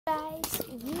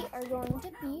are going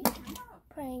to be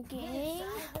pranking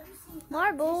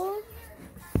Marble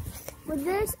with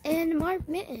this and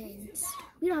mittens.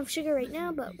 We don't have sugar right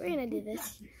now, but we're gonna do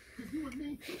this.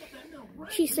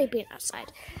 She's sleeping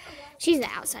outside. She's the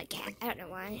outside cat. I don't know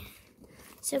why.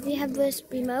 So we have this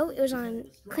remote. It was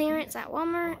on clearance at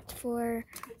Walmart for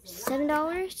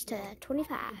 $7 to $25.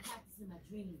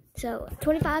 So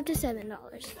 $25 to $7.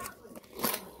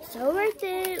 So worth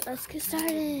it. Let's get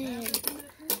started.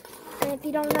 And if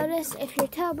you don't notice, if your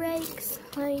tail breaks,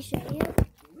 let me show you.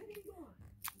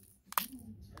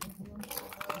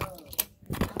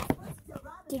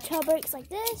 Your tail breaks like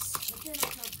this.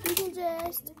 You can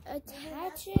just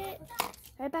attach it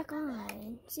right back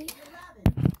on. See?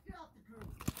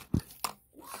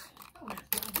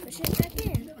 Push it back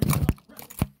in.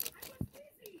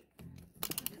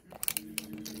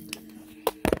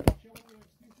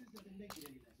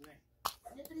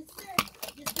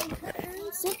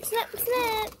 Snip, snip,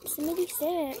 snip. Somebody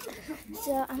said it.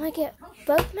 So I'm gonna get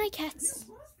both my cats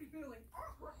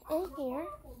in here.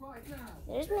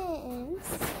 There's Mittens.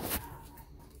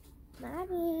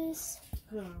 Marbles.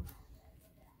 Do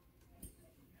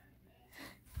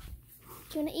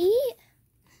you wanna eat?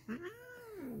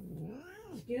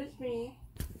 Excuse me.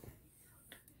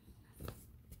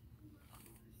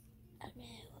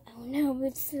 Oh no,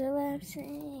 it's the last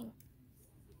thing.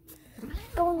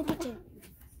 Go in the kitchen.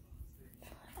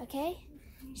 Okay,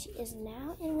 she is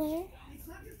now in there.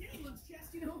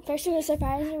 First, we're gonna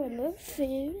surprise her with more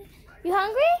food. You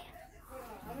hungry?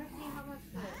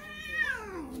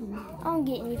 I'm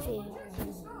getting you food.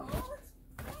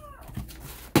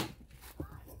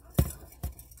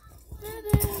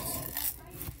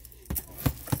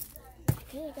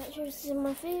 Okay, I got you some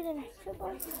more food and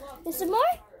football. And some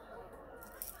more?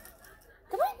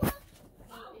 Come on.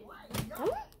 Come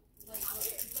on.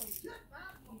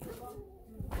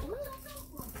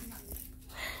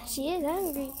 She is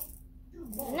hungry.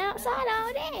 Been outside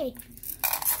all day.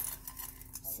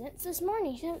 Since this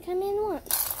morning, she hasn't come in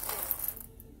once.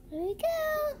 There we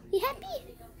go. You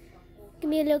happy? Give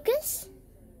me a little kiss?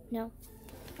 No.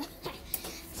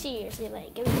 Seriously,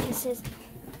 like, give me kisses.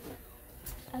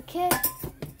 Okay.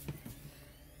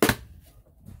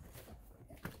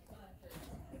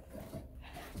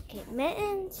 Okay,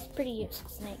 Mittens, pretty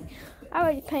useless snake. I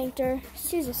already pranked her.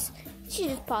 She just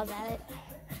paws at it.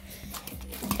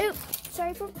 Oops,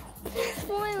 sorry for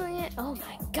spoiling it. Oh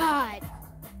my god.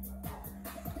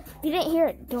 If you didn't hear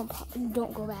it,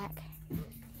 don't go back.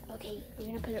 Okay, we're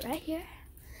gonna put it right here.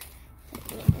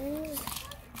 Mittens.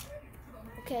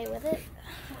 Okay with it.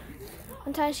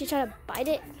 One time she tried to bite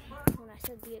it when I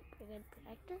said be a good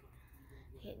protector.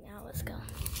 Okay, now let's go.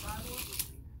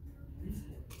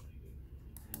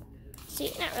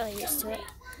 See, not really used to it,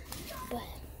 but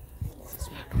this is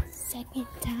my second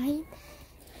time.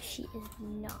 She is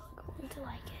not going to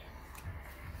like it.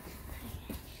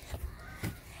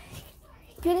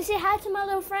 You gonna say hi to my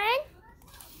little friend?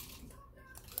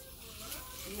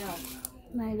 No.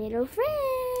 My little friend.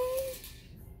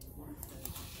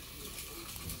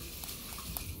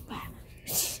 Wow.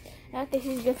 I don't think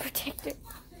she's a good protector.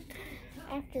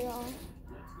 After all,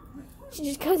 she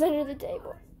just goes under the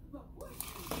table.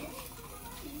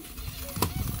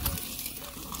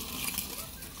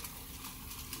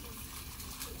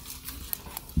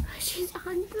 She's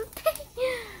on the thing.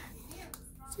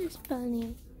 This is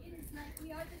funny.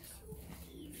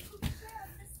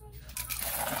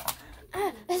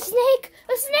 A snake!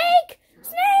 A snake!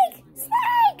 Snake!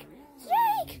 Snake!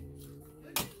 Snake!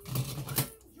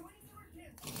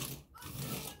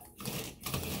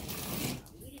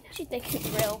 She thinks it's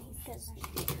real because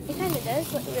it kind of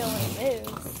does look real when it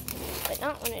moves, but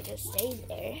not when it just stays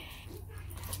there.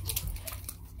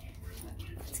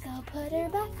 Let's go put her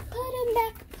back, put him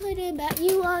back, put him back.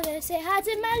 You wanna say hi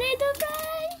to my little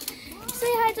friend?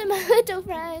 Say hi to my little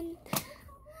friend.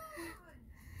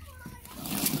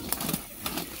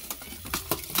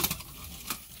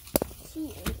 She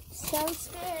is so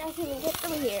scared I can't even get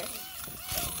through here.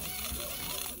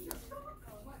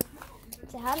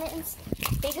 So hi, Mittens.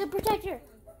 Be a good protector.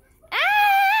 Ah!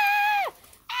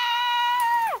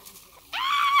 Ah!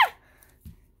 Ah!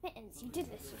 Mittens, you did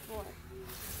this before.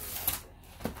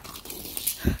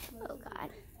 Oh God.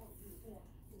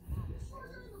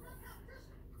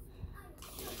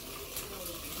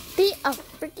 Be a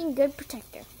freaking good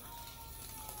protector.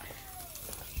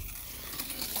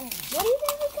 What do you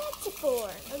think we got you for?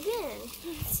 Again.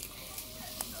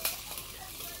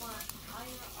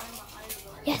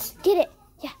 Yes, get it.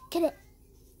 Yeah, get it.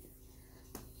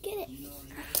 Get it.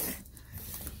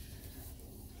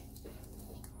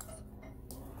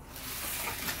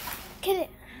 Get it.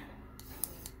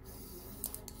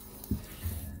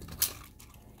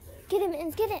 Get him,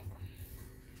 and get it.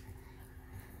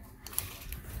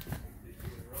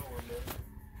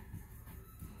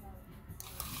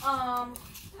 Time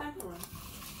to run.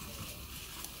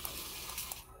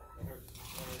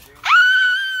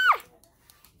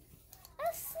 A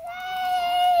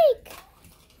snake!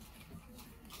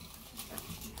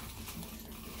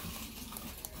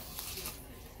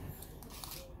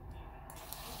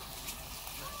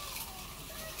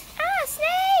 Ah,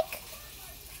 snake!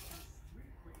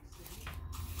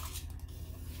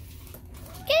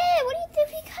 Get it! What do you think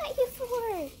he got you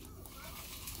for?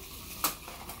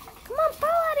 Come on,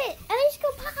 paw at it! At least go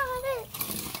paw at it!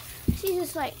 She's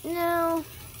just like, no.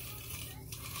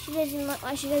 She doesn't look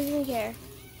like she doesn't even care.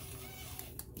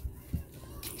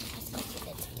 Let's go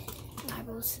get it.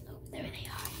 Marbles. Oh, there they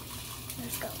are.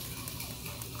 Let's go.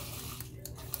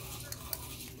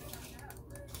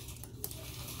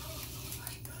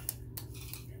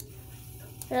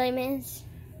 Really, miss?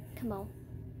 Come on.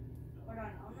 Hold on, I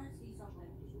wanna see something.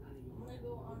 I'm gonna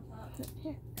go on top.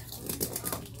 Here.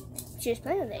 She was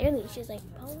playing with it earlier. She was like,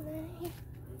 oh, here.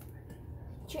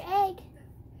 It's your egg.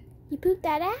 You pooped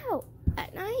that out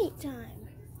at night time.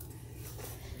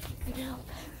 No.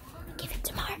 Give it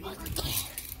to Marbles again.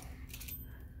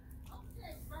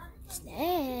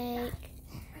 Snake.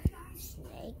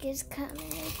 Snake is coming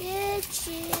to get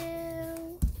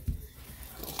you.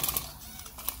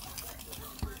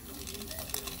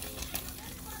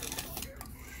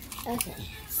 Okay.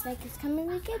 Snake is coming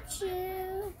to get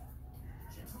you.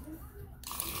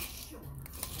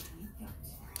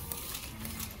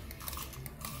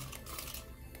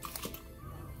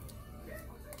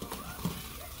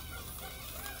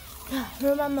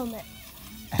 For my moment.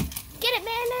 Get it,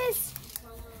 Madness!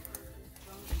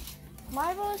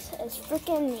 Marbles is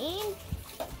freaking mean.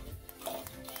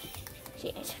 She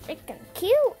is freaking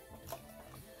cute.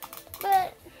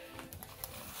 But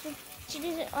she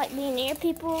doesn't like being near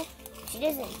people. She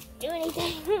doesn't do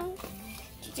anything.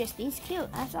 She just being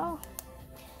cute, that's all.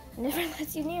 Never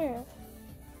lets you near her.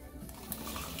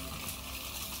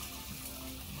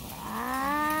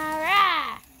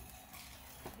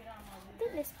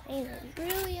 This plane is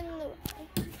really in the way.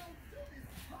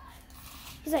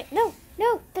 He's like, no,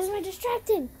 no, that's my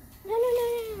distracting. No, no, no,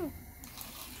 no, no.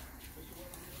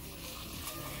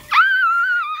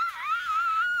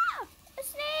 Ah! A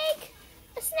snake!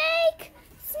 A snake!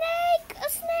 Snake! A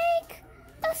snake!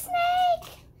 A snake!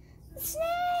 A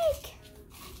snake!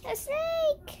 A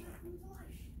snake!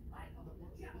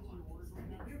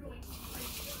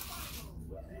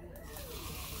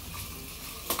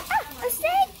 Ah! A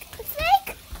snake! A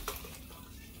snake!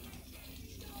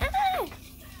 Ah!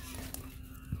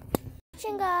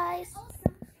 Guys.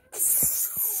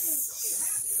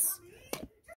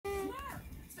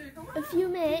 A few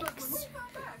mix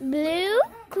blue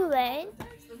Kool-Aid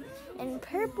and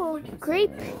purple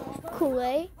grape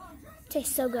Kool-Aid.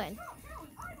 Tastes so good.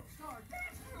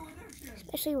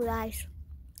 Especially with ice.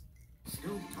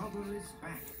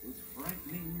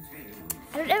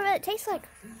 I don't know what it tastes like.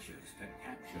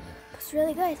 It's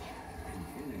really good.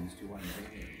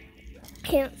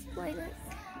 Can't explain it.